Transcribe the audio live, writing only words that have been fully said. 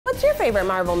what's your favorite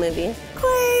Marvel movie?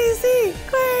 Kwesi,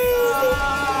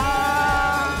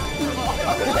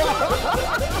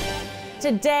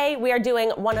 Today, we are doing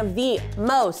one of the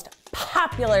most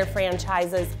popular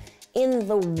franchises in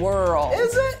the world.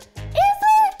 Is it?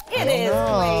 It is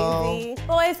crazy.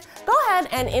 Boys, go ahead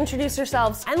and introduce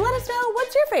yourselves and let us know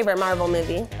what's your favorite Marvel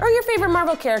movie or your favorite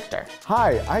Marvel character.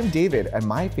 Hi, I'm David, and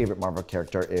my favorite Marvel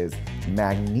character is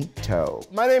Magneto.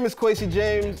 My name is Kwesi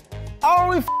James. I don't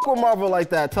really f with Marvel like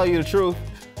that, tell you the truth.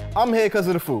 I'm here because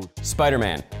of the food.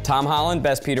 Spider-Man. Tom Holland,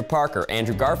 best Peter Parker.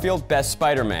 Andrew Garfield, best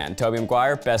Spider-Man. Tobey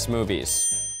Maguire, best movies.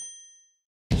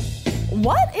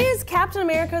 What is Captain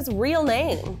America's real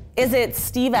name? Is it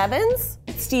Steve Evans,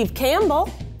 Steve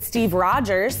Campbell, Steve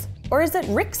Rogers, or is it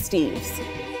Rick Steves?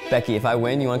 Becky, if I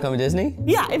win, you want to come to Disney?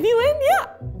 Yeah, if you win, yeah.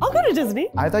 I'll go to Disney.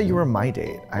 I thought you were my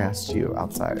date. I asked you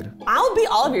outside. I'll be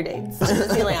all of your dates in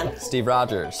Disneyland. Steve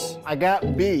Rogers. I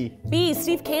got B. B,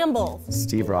 Steve Campbell.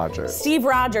 Steve Rogers. Steve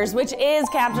Rogers, which is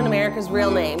Captain America's real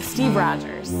name, Steve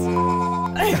Rogers.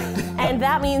 And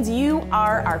that means you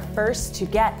are our first to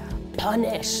get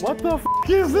punished. What the f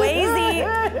is this?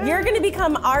 Kwesi, you're gonna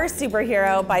become our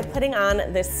superhero by putting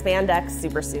on this spandex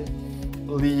super suit.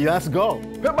 Let's go.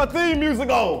 Put my theme music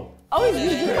on. Oh,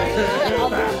 he's using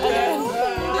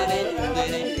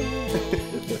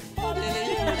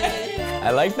I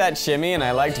liked that shimmy, and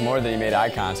I liked more that he made eye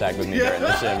contact with me during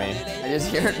the shimmy. I just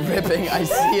hear it ripping. I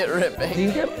see it ripping. Do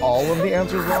you get all of the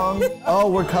answers wrong? Oh,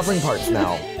 we're covering parts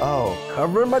now. Oh.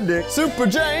 Covering my dick. Super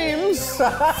James!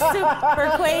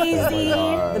 Super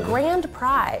Kwesi. The grand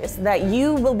prize that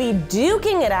you will be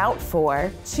duking it out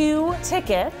for, 2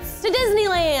 tickets to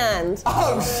Disneyland.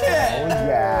 Oh, shit!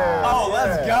 Yeah. Oh,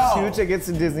 let's go! 2 tickets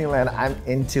to Disneyland. I'm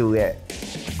into it.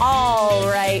 All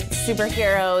right,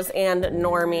 superheroes and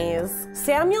normies.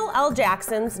 Samuel L.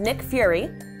 Jackson's Nick Fury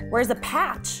wears a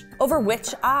patch over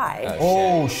which eye?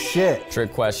 Oh, shit.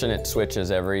 Trick question, it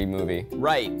switches every movie.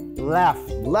 Right. Left.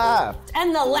 Left.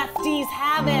 And the lefties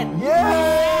have it.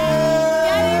 Yeah!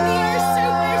 Get in your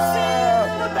super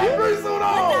suit. Put that super suit on.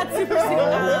 Put that super suit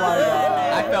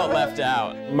on. I felt left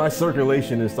out. My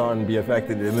circulation is starting to be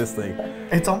affected in this thing.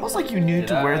 It's almost like you need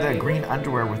to wear that green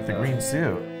underwear with the green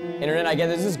suit. Internet, I get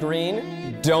this is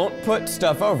green. Don't put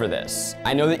stuff over this.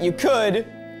 I know that you could.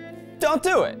 Don't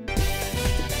do it.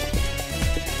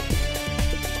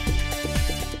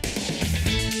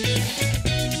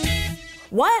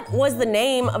 What was the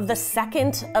name of the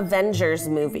second Avengers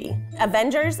movie?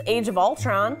 Avengers Age of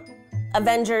Ultron,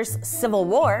 Avengers Civil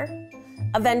War,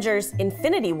 Avengers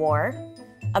Infinity War,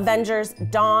 Avengers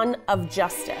Dawn of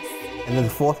Justice. And then the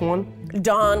fourth one?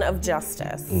 Dawn of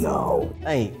Justice. No.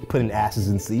 I ain't putting asses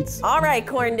in seats. All right,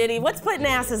 Corn Diddy, what's putting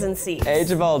asses in seats?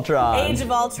 Age of Ultron. Age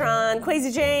of Ultron.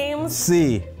 Kwesi James.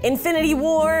 C. Infinity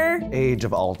War. Age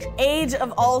of Ultron. Age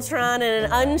of Ultron, and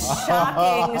an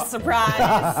unshocking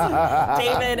surprise.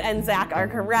 David and Zach are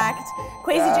correct.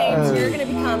 Kwesi James, you're gonna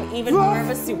become even more of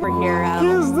a superhero.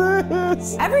 What is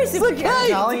this? Every superhero. I'm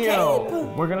telling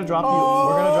you, we're gonna drop you.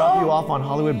 We're gonna drop you off on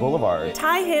Hollywood Boulevard.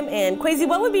 Tie him in. Kwesi,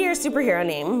 what would be your superhero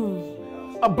name?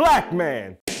 A black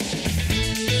man.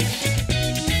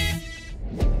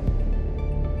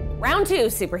 Round 2,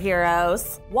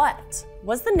 superheroes. What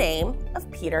was the name of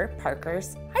Peter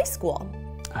Parker's high school?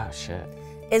 Oh, shit.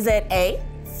 Is it A,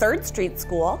 3rd Street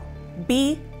School,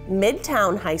 B,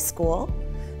 Midtown High School,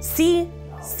 C,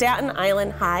 Staten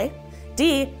Island High,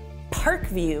 D,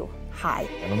 Parkview High?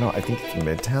 I don't know. I think it's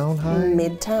Midtown High.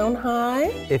 Midtown High?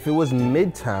 If it was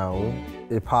Midtown,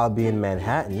 it'd probably be in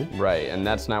Manhattan. Right, and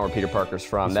that's not where Peter Parker's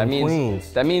from. He's That from means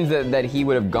Queens. that means that he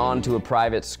would have gone to a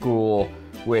private school,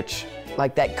 which,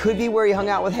 like, that could be where he hung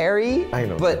out with Harry. I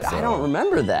don't but think so. I don't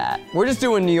remember that. We're just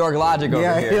doing New York logic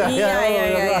over here.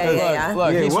 Yeah.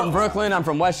 Look, Yeah, he's what- from Brooklyn, I'm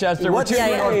from Westchester. We're What two New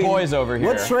York train- boys over here.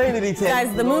 What train did he take?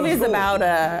 Guys, the movie's about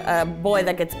a boy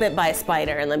that gets bit by a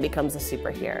spider and then becomes a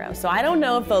superhero. So I don't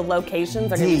know if the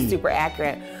locations are gonna be D. super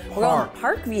accurate. We're going to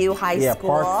Parkview High Yeah, School.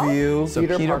 Parkview. So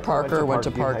Peter Parker went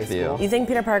to Parkview High Parkview. School. You think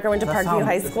Peter Parker went to Parkview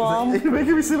High School? You're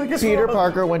making me seem like it's Peter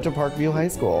Parker went to Parkview High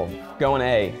School. Going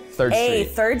A, 3rd A,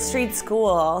 Street. 3rd Street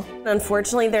School.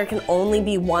 Unfortunately, there can only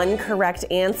be one correct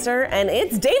answer, and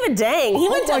it's David Dang. He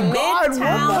went to my God, what the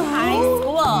Midtown High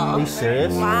Are you School.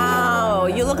 serious? Wow,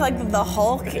 you look like the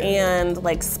Hulk and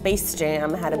like Space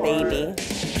Jam had a baby.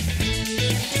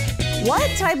 What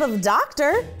type of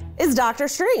doctor is Doctor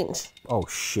Strange? Oh,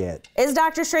 shit. Is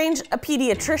Doctor Strange a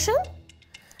pediatrician,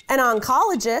 an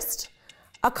oncologist,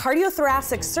 a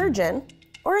cardiothoracic surgeon,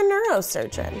 or a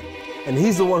neurosurgeon? And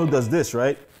he's the one who does this,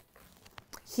 right?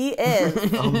 He is.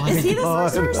 Is he the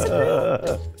Sorcerer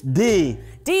Supreme? D.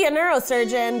 D, D, a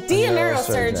neurosurgeon. D, a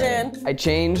neurosurgeon. I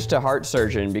changed to heart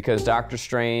surgeon because Doctor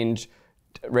Strange,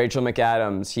 Rachel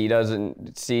McAdams, he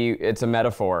doesn't see, it's a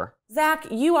metaphor. Zach,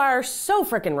 you are so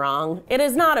freaking wrong. It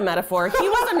is not a metaphor. He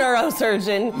was a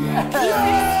neurosurgeon. He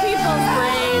fixed people's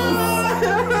brains.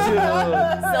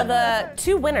 So the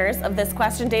two winners of this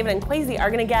question, David and Kwesi,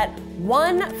 are gonna get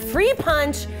one free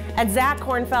punch at Zach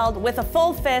Kornfeld with a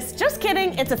full fist. Just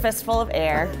kidding, it's a fistful of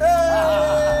air.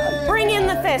 Bring in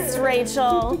the fist,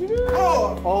 Rachel.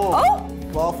 Oh!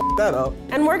 Well, f that up.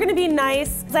 And we're gonna be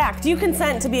nice. Zach, do you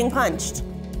consent to being punched?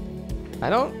 I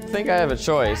don't think I have a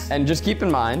choice. And just keep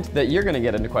in mind that you're gonna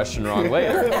get a question wrong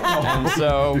later. And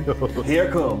so, Here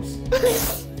it comes.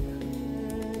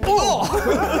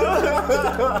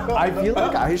 I feel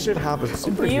like I should have a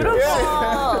superhero. Beautiful.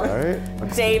 All right.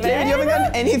 David? David, you haven't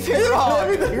gotten anything wrong.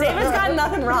 David's got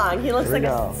nothing wrong. He looks Here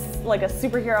like we a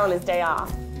superhero on his day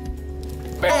off.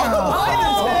 Bam.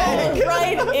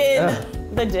 Right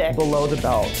in the dick. Below the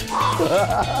belt.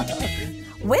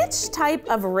 Which type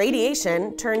of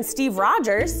radiation turned Steve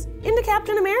Rogers into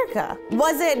Captain America?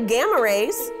 Was it gamma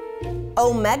rays,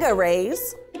 omega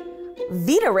rays,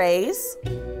 Vita rays,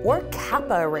 or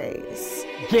kappa rays?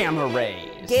 Gamma rays.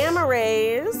 Gamma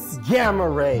rays. Gamma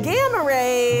ray. Gamma I'm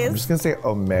rays. just gonna say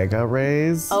omega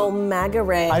rays. Omega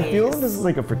rays. I feel this is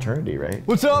like a fraternity, right?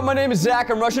 What's up? My name is Zach.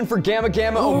 I'm rushing for Gamma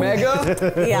Gamma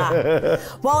Omega. Yeah.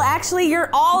 Well, actually, you're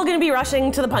all gonna be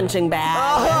rushing to the punching bag.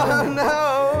 Oh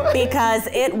no! Because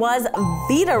it was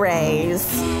Vita rays.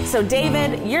 So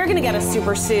David, you're gonna get a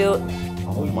super suit.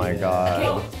 Oh my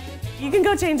god. You can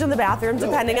go change in the bathroom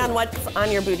depending on what's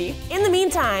on your booty. In the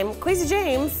meantime, Kwesi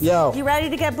James, Yo. you ready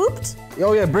to get booped?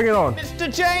 Oh yeah, bring it on.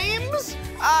 Mr. James,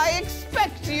 I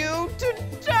expect you to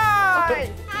die.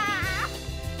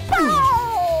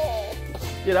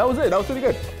 Yeah, that was it. That was pretty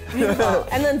good.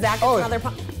 And then Zach gets another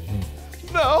punch.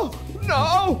 No,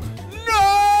 no,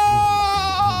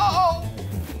 no!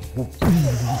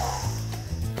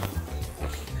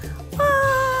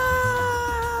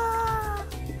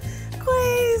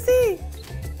 Kwesi.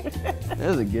 That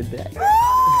was a good day.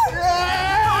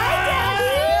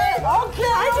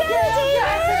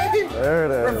 Hi, Daddy. There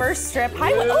it is. Reverse strip. A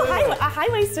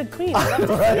high-waisted queen. I love to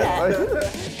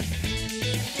see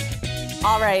that.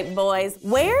 All right, boys.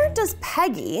 Where does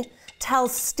Peggy tell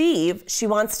Steve she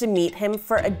wants to meet him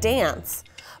for a dance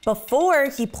before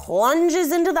he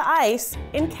plunges into the ice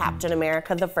in Captain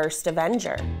America: The First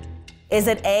Avenger? Is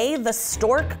it A, the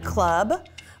Stork Club,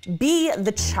 B,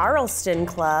 the Charleston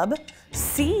Club,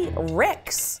 C,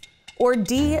 Rick's, or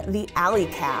D, the Alley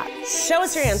Cat? Show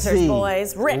us your answers, C.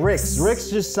 boys. Rick's. Rick's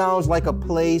just sounds like a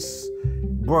place.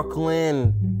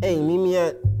 Brooklyn. Hey, meet me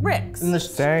at Rick's. in the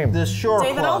Same. the shore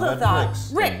David club also at thought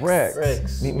Rick's. Rick's.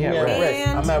 Rick's. Meet me at Yeah, Rick's.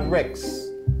 And- I'm at Rick's.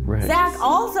 Rick's. Zach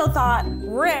also thought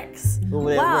Rick's. Over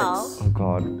there at Well, Rick's. Oh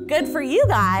god. good for you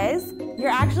guys. You're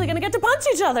actually gonna get to punch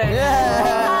each other.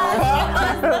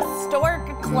 Because it was the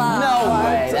Stork Club. No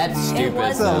way. That's It stupid.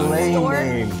 was a the lame Stork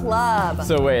name. Club.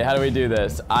 So wait, how do we do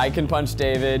this? I can punch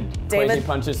David. David- Kwesi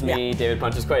punches me. David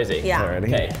punches Kwesi. Yeah. Ready?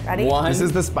 Okay. Ready? One. This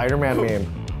is the Spider-Man meme.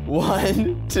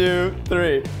 1, 2,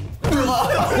 3. You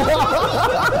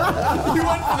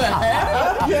went for the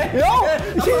head? No,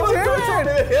 he did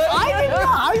it. I did not.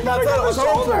 I thought it was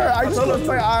shoulder. I just looked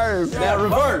my eyes. Now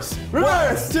reverse.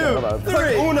 Reverse. 2,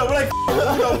 3. Uno, we're like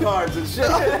Uno cards and shit.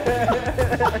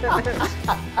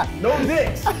 No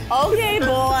dicks. Okay,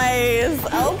 boys.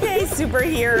 Okay,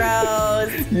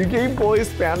 superheroes. You gave boys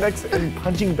spandex and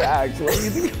punching bags. What do you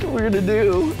think we're gonna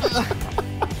do?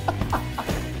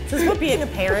 Is this what being a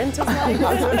parent is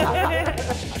like?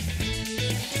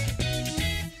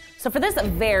 So for this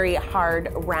very hard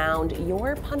round,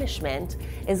 your punishment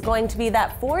is going to be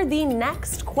that for the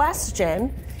next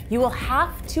question, you will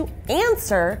have to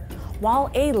answer while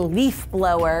a leaf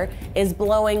blower is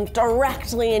blowing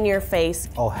directly in your face.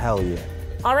 Oh, hell yeah.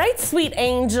 All right, sweet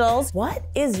angels. What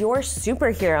is your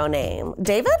superhero name?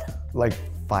 David? Like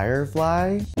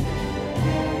Firefly?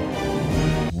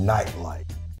 Nightlight.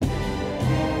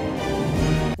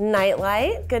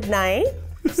 Nightlight. Good night.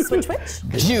 Switch, switch.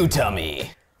 You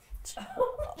tummy.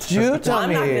 You tell I'm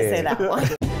me. not gonna say that one.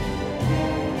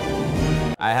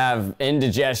 I have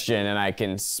indigestion and I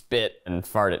can spit and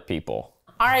fart at people.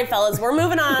 All right, fellas, we're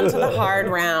moving on to the hard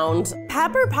round.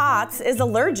 Pepper Potts is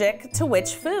allergic to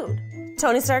which food?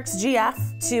 Tony Stark's GF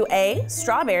to A,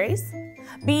 strawberries,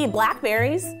 B,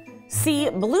 blackberries, C,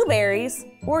 blueberries,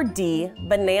 or D,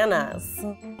 bananas?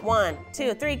 1,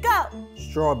 2, 3, go.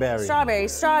 Strawberry. Strawberry,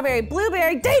 strawberry,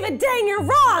 blueberry. David, dang, you're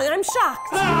wrong. I'm shocked.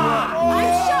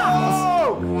 I'm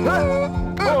shocked.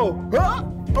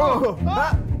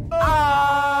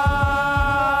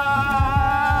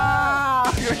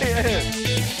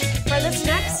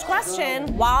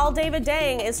 question, while David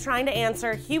Dang is trying to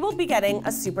answer, he will be getting a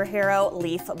superhero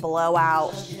leaf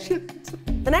blowout.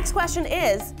 The next question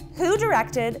is, who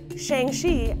directed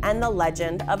Shang-Chi and the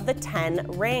Legend of the Ten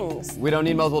Rings? We don't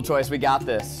need multiple choice, we got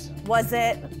this. Was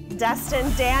it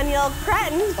Destin Daniel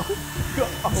Cretton,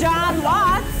 John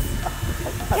Watts,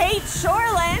 Kate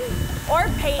Shortland, or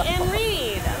Peyton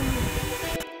Reed?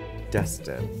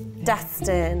 Destin.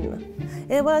 Destin.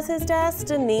 It was his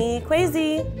destiny.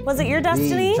 Kwesi, was it your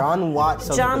destiny? John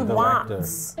Watts. John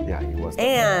Watts. Yeah, he was.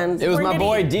 And It was my Corn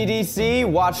boy Diddy- DDC,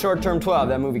 watch Short Term 12,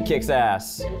 that movie kicks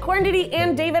ass. Corn Diddy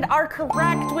and David are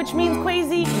correct, which means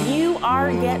Kwesi, you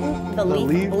are getting the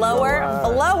leaf blower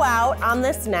blowout on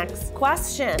this next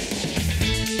question.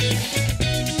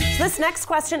 So this next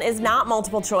question is not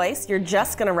multiple choice. You're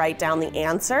just gonna write down the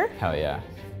answer. Hell yeah.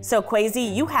 So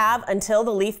Kwesi, you have until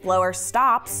the leaf blower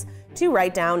stops to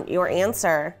write down your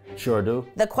answer. Sure do.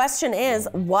 The question is,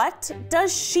 what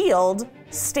does SHIELD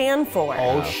stand for?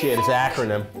 Oh shit, it's an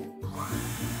acronym.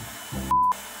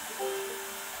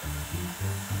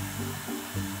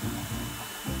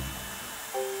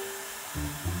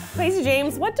 Kwesi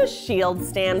James, what does SHIELD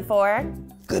stand for?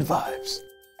 Good vibes.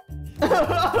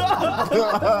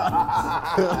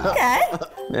 Okay.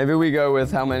 Maybe we go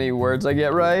with how many words I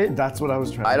get right? That's what I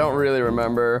was trying. I don't really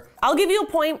remember. I'll give you a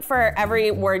point for every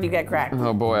word you get correct.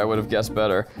 Oh boy, I would have guessed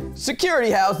better.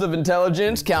 Security House of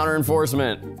Intelligence Counter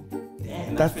Enforcement.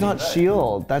 That's not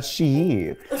SHIELD. That's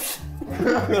SHE. That's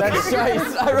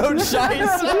shice. I wrote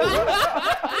shice.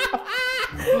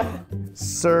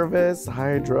 Service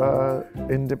Hydra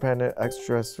Independent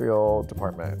Extraterrestrial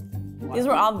Department. These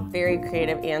were all very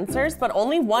creative answers, but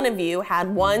only one of you had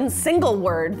one single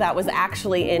word that was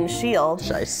actually in SHIELD.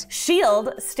 Shice.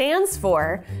 SHIELD stands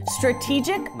for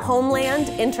Strategic Homeland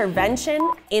Intervention,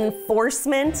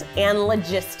 Enforcement, and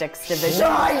Logistics Division.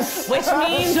 Shice! Which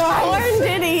means Corn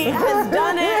Diddy has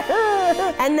done it.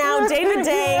 And now, David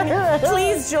Dang,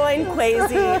 please join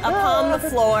Kwesi upon the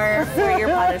floor for your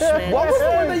punishment. What was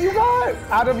the one that you got?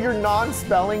 Out of your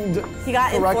non-spelling He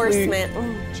got correctly-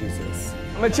 enforcement. Jesus.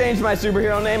 I'm gonna change my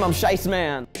superhero name, I'm Shice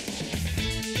Man.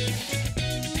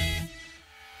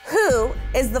 Who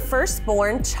is the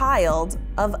firstborn child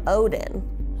of Odin?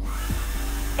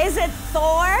 Is it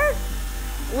Thor,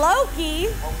 Loki,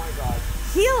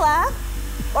 Hela,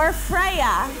 or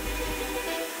Freya?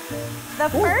 The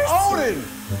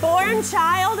firstborn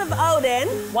child of Odin.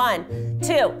 1,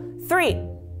 2, 3.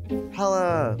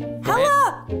 Hella.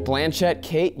 Hela! Blanchett,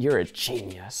 Kate, you're a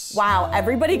genius. Wow,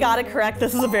 everybody got it correct.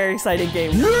 This is a very exciting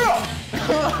game.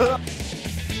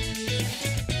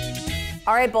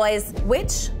 All right, boys,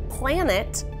 which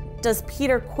planet does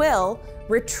Peter Quill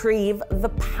retrieve the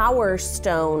Power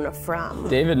Stone from?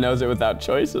 David knows it without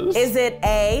choices. Is it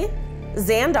A,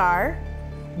 Xandar,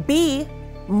 B,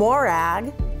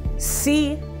 Morag,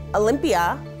 C,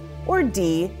 Olympia, or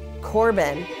D,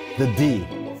 Corbin? The D.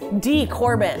 D,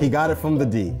 Corbin. He got it from the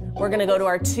D. We're gonna go to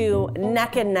our two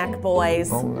neck and neck boys.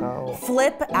 Oh no.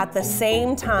 Flip at the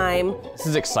same time. This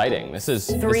is exciting. This is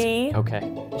 3,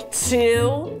 okay.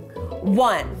 2,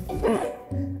 1.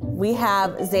 We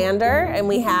have Xander and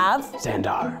we have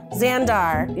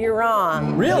Xandar. You're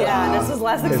wrong. Really? Yeah, this is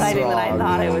less exciting than I wrong.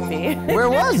 thought it would be. Where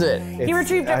was it? He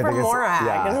retrieved it from Morag.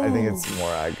 Yeah, I think it's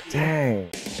Morag. Dang.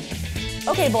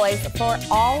 Okay, boys, for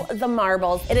all the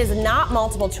marbles, it is not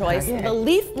multiple choice. The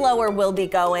leaf blower will be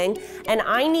going, and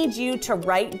I need you to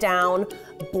write down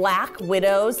Black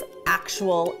Widow's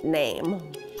actual name.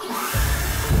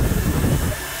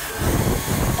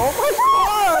 Oh my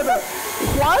God!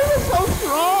 Why is it so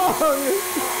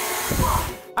strong?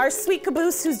 Our sweet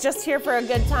caboose who's just here for a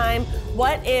good time,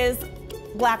 what is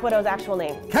Black Widow's actual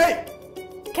name? Hey!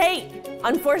 Kate.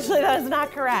 Unfortunately, that is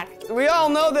not correct. We all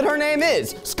know that her name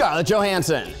is Scarlett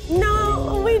Johansson.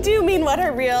 No, we do mean what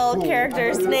her real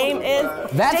character's name is.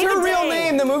 That's David her real Dang.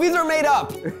 name. The movies are made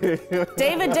up.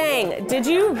 David Dang, did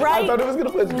you I write? thought it was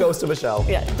gonna put Ghost of a Shell.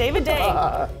 Yeah, David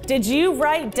Dang, did you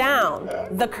write down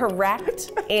the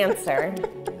correct answer?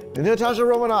 Natasha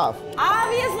Romanoff.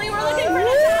 Obviously, we're looking for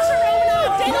Natasha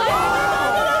Romanoff. David Dang,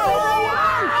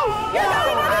 you're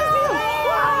going to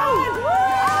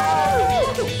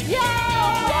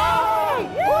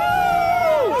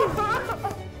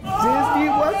Disney,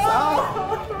 what's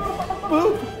up?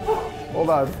 Boop. Hold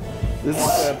on. This is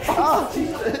good. Oh,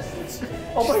 Jesus.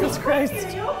 Oh my God. Christ.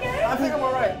 I think I'm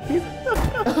all right.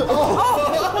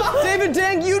 David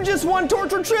Dang, you just won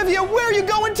Torture Trivia. Where are you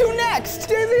going to next?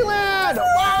 Disneyland!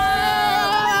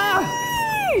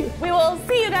 We will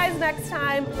see you guys next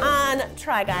time on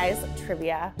Try Guys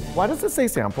Trivia. Why does it say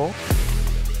sample?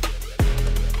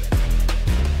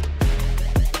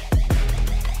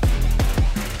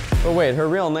 But wait, her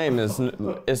real name is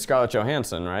Scarlett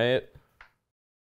Johansson, right?